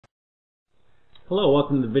Hello,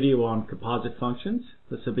 welcome to the video on composite functions.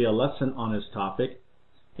 This will be a lesson on this topic.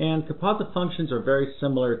 And composite functions are very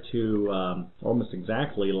similar to, almost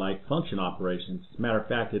exactly like function operations. As a matter of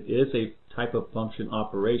fact, it is a type of function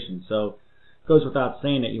operation. So it goes without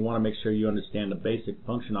saying that you want to make sure you understand the basic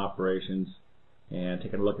function operations and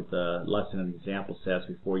take a look at the lesson and example sets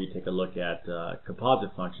before you take a look at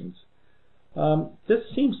composite functions. This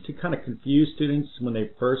seems to kind of confuse students when they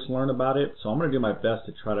first learn about it, so I'm going to do my best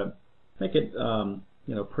to try to make it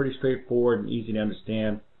pretty straightforward and easy to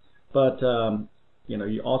understand. But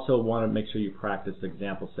you also want to make sure you practice the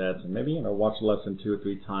example sets and maybe watch the lesson 2 or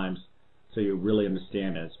 3 times so you really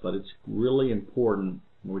understand this. But it's really important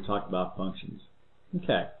when we talk about functions.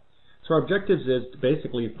 Okay, so our objectives is to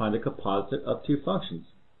basically find a composite of 2 functions.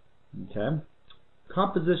 Okay,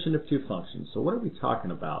 composition of 2 functions. So what are we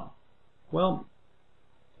talking about? Well,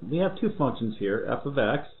 we have 2 functions here, f of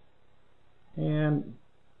x and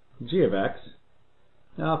g of x.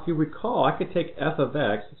 Now, if you recall, I could take f of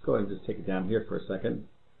x, let's go ahead and just take it down here for a second,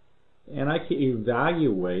 and I could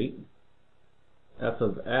evaluate f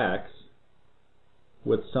of x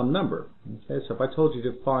with some number. Okay, so if I told you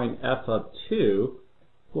to find f of 2,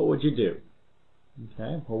 what would you do?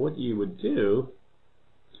 Okay, well, what you would do,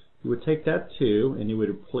 you would take that 2 and you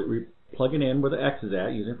would plug it in where the x is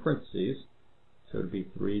at using parentheses. So it would be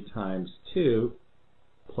 3 times 2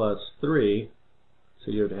 plus 3. So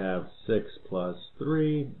you would have 6 plus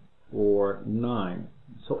 3, or 9.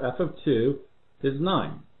 So f of 2 is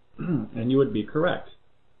 9, and you would be correct.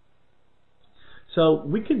 So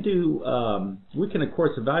we can do, we can of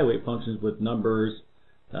course evaluate functions with numbers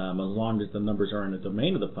as long as the numbers are in the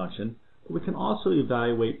domain of the function. But we can also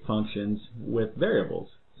evaluate functions with variables.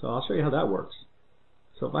 So I'll show you how that works.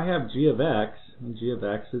 So if I have g of x, and g of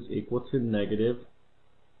x is equal to negative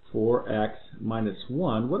 4x minus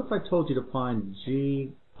 1, what if I told you to find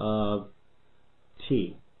g of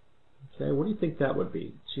t? Okay, what do you think that would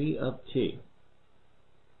be? G of t.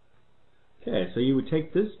 Okay, so you would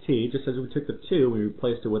take this t, just as we took the 2, we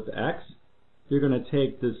replaced it with the x. You're going to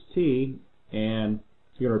take this t and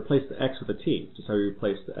you're going to replace the x with a t. Just how you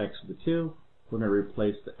replace the x with the 2, we're going to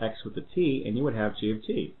replace the x with the t, and you would have g of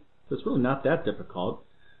t. So it's really not that difficult.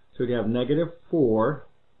 So you have negative 4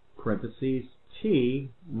 parentheses t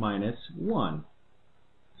minus 1.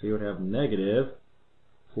 So you would have negative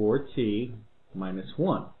 4t minus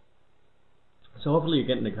 1. So hopefully you're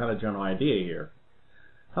getting the kind of general idea here.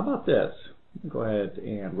 How about this? Go ahead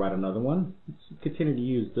and write another one. Let's continue to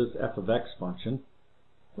use this f of x function.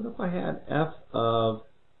 What if I had f of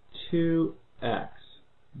 2x?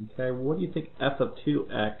 Okay, what do you think f of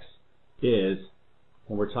 2x is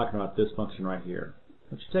when we're talking about this function right here?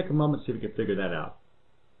 Why don't you take a moment and see if you can figure that out.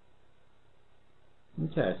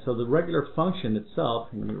 Okay, so the regular function itself,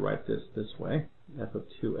 let me write this way, f of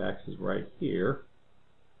 2x is right here.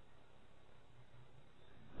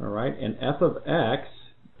 Alright, and f of x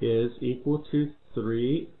is equal to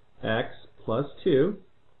 3x plus 2.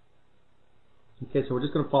 Okay, so we're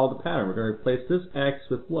just going to follow the pattern. We're going to replace this x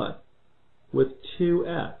with what? With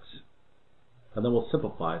 2x. And then we'll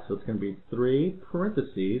simplify. So it's going to be 3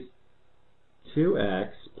 parentheses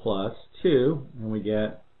 2x plus 2, and we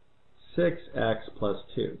get 6x plus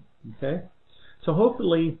 2. Okay? So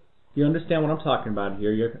hopefully you understand what I'm talking about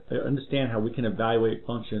here. You understand how we can evaluate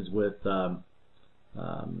functions with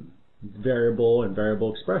variable and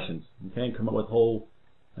variable expressions. Okay? And come up with whole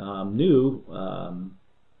new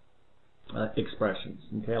expressions.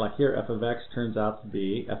 Okay? Like here, f of x turns out to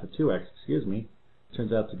be, f of 2x, excuse me,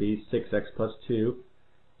 turns out to be 6x plus 2.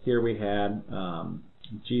 Here we had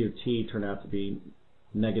g of t turned out to be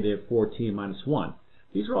negative 4t minus 1.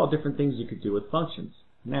 These are all different things you could do with functions.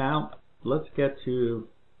 Now, let's get to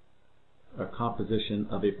a composition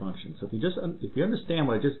of a function. So if you understand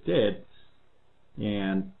what I just did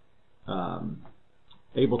and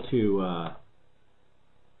able to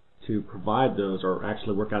provide those or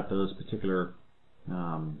actually work out those particular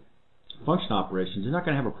function operations, you're not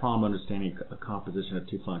going to have a problem understanding a composition of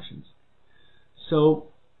 2 functions. So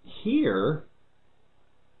here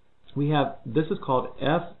we have, this is called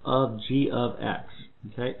f of g of x.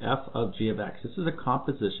 Okay, f of g of x. This is a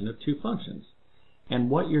composition of 2 functions. And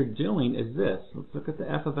what you're doing is this. Let's look at the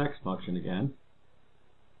f of x function again.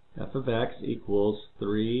 F of x equals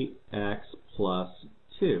 3x plus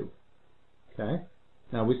 2. Okay,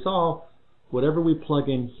 now we saw whatever we plug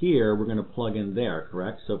in here, we're going to plug in there,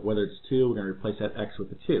 correct? So whether it's 2, we're going to replace that x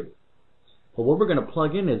with a 2. But what we're going to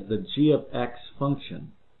plug in is the g of x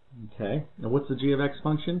function. Okay, now what's the g of x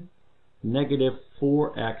function? Negative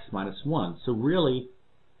 4x minus 1. So really,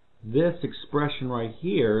 this expression right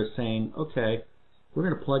here is saying, okay, we're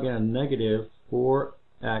going to plug in a negative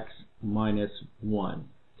 4x minus 1.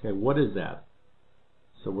 Okay, what is that?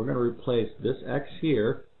 So we're going to replace this x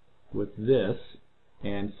here with this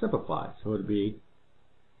and simplify. So it would be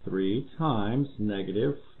 3 times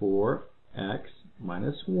negative 4x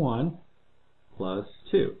minus 1 plus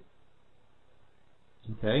 2.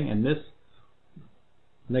 Okay, and this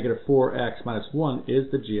negative 4x minus 1 is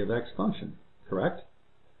the g of x function, correct?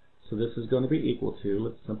 So this is going to be equal to,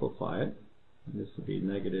 let's simplify it, this would be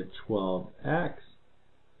negative 12x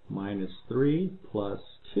minus 3 plus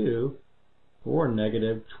 2, or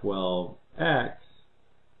negative 12x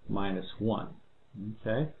minus 1.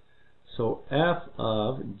 Okay, so f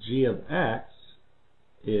of g of x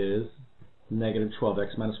is negative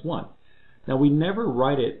 12x minus 1. Now we never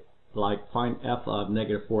write it like find f of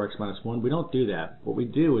negative 4x minus 1. We don't do that. What we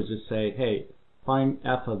do is just say, hey, find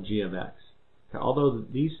f of g of x. Okay, although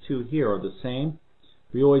these two here are the same,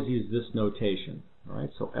 we always use this notation. All right,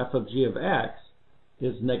 so f of g of x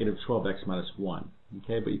is negative 12x minus 1.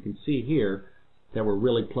 Okay, but you can see here that we're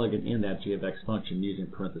really plugging in that g of x function using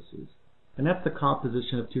parentheses. And that's the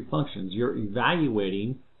composition of two functions. You're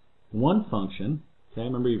evaluating one function. Okay,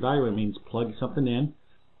 remember evaluate means plug something in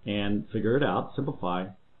and figure it out, simplify.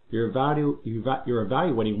 You're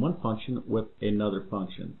evaluating one function with another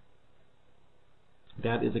function.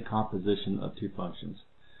 That is a composition of two functions.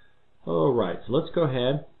 Alright, so let's go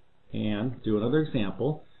ahead and do another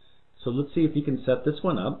example. So let's see if you can set this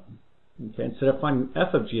one up. Okay, instead of finding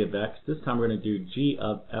f of g of x, this time we're going to do g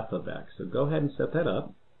of f of x. So go ahead and set that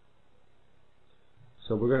up.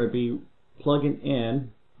 So we're going to be plugging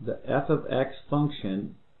in the f of x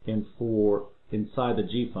function inside the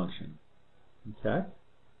g function. Okay?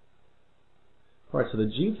 Alright, so the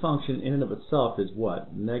g function in and of itself is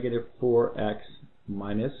what? Negative 4x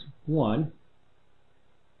minus 1.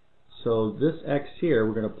 So this x here,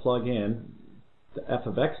 we're going to plug in the f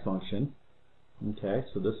of x function. Okay,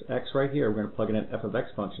 so this x right here, we're going to plug in an f of x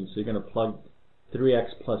function. So you're going to plug 3x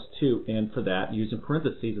plus 2 in for that using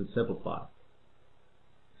parentheses and simplify.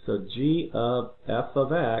 So g of f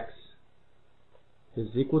of x is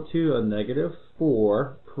equal to a negative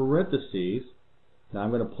 4 parentheses. Now I'm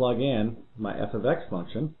going to plug in my f of x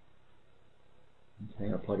function. Okay, I'm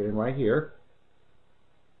going to plug it in right here.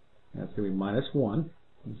 That's going to be minus 1.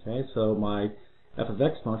 Okay, so my f of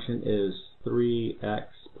x function is 3x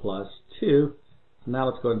plus 2. So now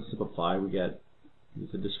let's go ahead and simplify. We get, use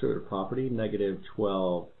the distributive property, negative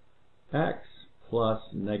 12x plus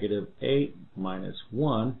negative 8 minus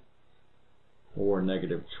 1, or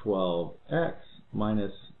negative 12x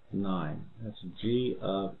minus 9. That's g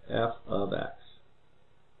of f of x.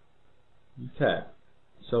 Okay,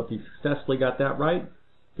 so if you successfully got that right,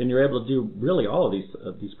 then you're able to do really all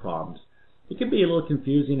of these problems. It can be a little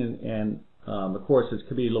confusing, and of course it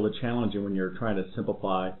could be a little bit challenging when you're trying to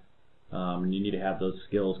simplify. And you need to have those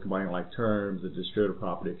skills, combining like terms, the distributive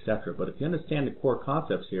property, etc. But if you understand the core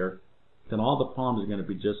concepts here, then all the problems are going to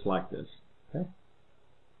be just like this. Okay?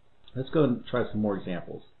 Let's go and try some more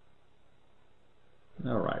examples.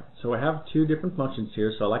 Alright, so I have two different functions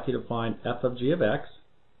here, so I'd like you to find f of g of x.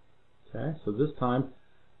 Okay, so this time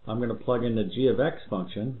I'm going to plug in the g of x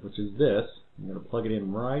function, which is this. I'm going to plug it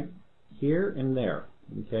in right here and there,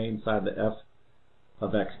 okay, inside the f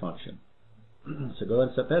of x function. So go ahead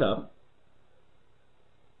and set that up.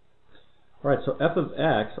 Alright, so f of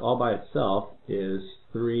x all by itself is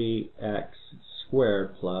 3x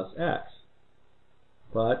squared plus x.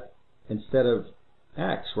 But instead of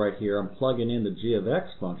x right here, I'm plugging in the g of x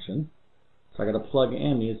function. So I got to plug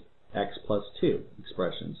in these x plus 2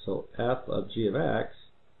 expressions. So f of g of x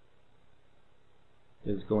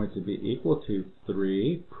is going to be equal to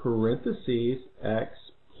 3 parentheses x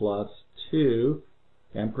plus 2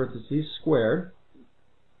 and parentheses squared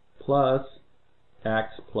plus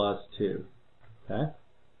x plus 2. Okay,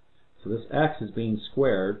 so this x is being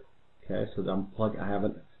squared. Okay, so I have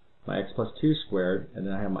my x plus 2 squared, and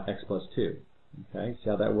then I have my x plus 2. Okay, see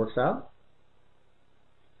how that works out?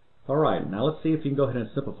 Alright, now let's see if you can go ahead and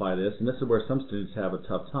simplify this, and this is where some students have a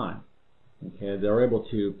tough time. Okay, they're able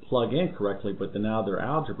to plug in correctly, but then now their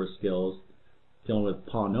algebra skills, dealing with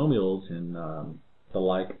polynomials and the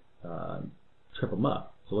like, trip them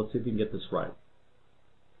up. So let's see if you can get this right.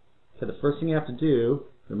 Okay, the first thing you have to do,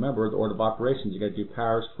 remember the order of operations, you got to do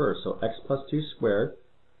powers first. So x plus 2 squared,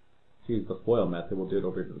 to use the FOIL method, we'll do it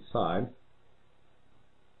over to the side,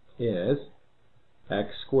 is x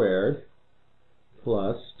squared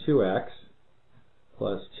plus 2x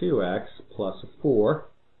plus 2x plus 4.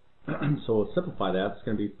 So we'll simplify that. It's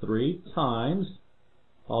going to be 3 times,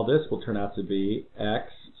 all this will turn out to be x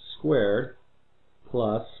squared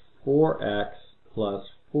plus 4x plus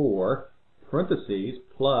 4, parentheses,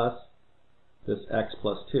 plus this x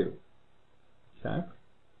plus 2.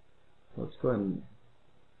 let's go ahead and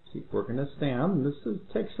keep working this down. This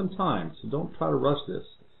takes some time, so don't try to rush this.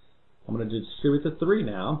 I'm going to distribute the 3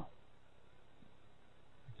 now,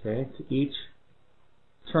 okay, to each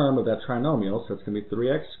term of that trinomial. So it's going to be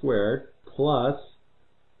 3x squared plus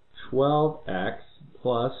 12x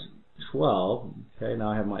plus 12. Okay,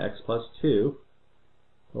 now I have my x plus 2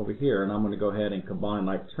 over here, and I'm going to go ahead and combine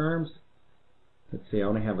like terms. Let's see, I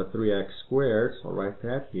only have a 3x squared, so I'll write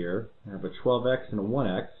that here. I have a 12x and a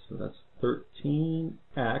 1x, so that's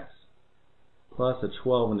 13x plus a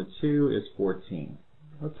 12 and a 2 is 14.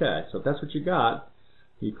 Okay, so if that's what you got,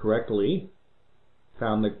 you correctly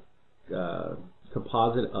found the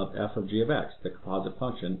composite of f of g of x, the composite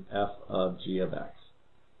function f of g of x.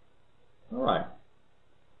 All right.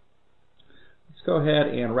 Let's go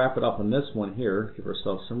ahead and wrap it up on this one here, give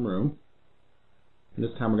ourselves some room. And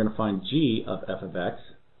this time we're going to find g of f of x,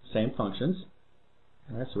 same functions.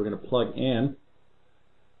 All right, so we're going to plug in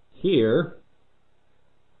here.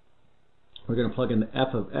 We're going to plug in the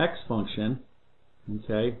f of x function,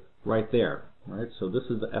 okay, right there. All right, so this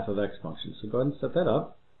is the f of x function. So go ahead and set that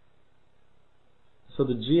up. So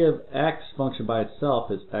the g of x function by itself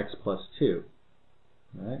is x plus 2.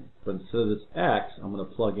 All right, but instead of this x, I'm going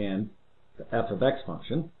to plug in the f of x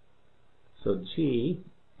function. So g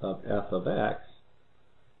of f of x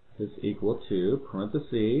is equal to,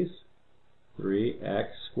 parentheses, 3x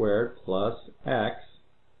squared plus x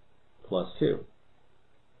plus 2. So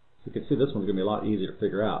you can see this one's going to be a lot easier to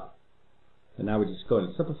figure out. And now we just go ahead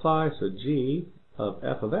and simplify. So g of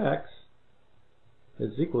f of x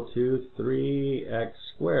is equal to 3x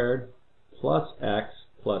squared plus x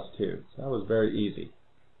plus 2. So that was very easy.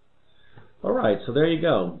 All right, so there you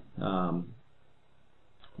go.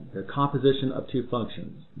 The composition of two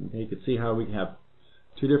functions. Okay, you can see how we can have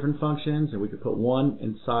two different functions, and we could put one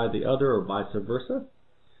inside the other or vice versa.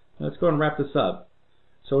 Now let's go and wrap this up.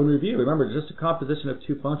 So in review, remember, just a composition of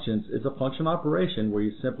two functions is a function operation where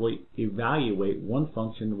you simply evaluate one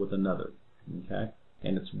function with another. Okay,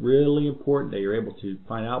 and it's really important that you're able to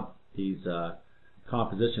find out these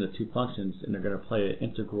composition of two functions, and they're going to play an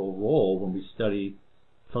integral role when we study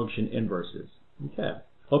function inverses. Okay,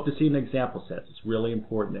 hope to see an example set. It's really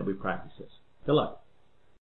important that we practice this. Good luck.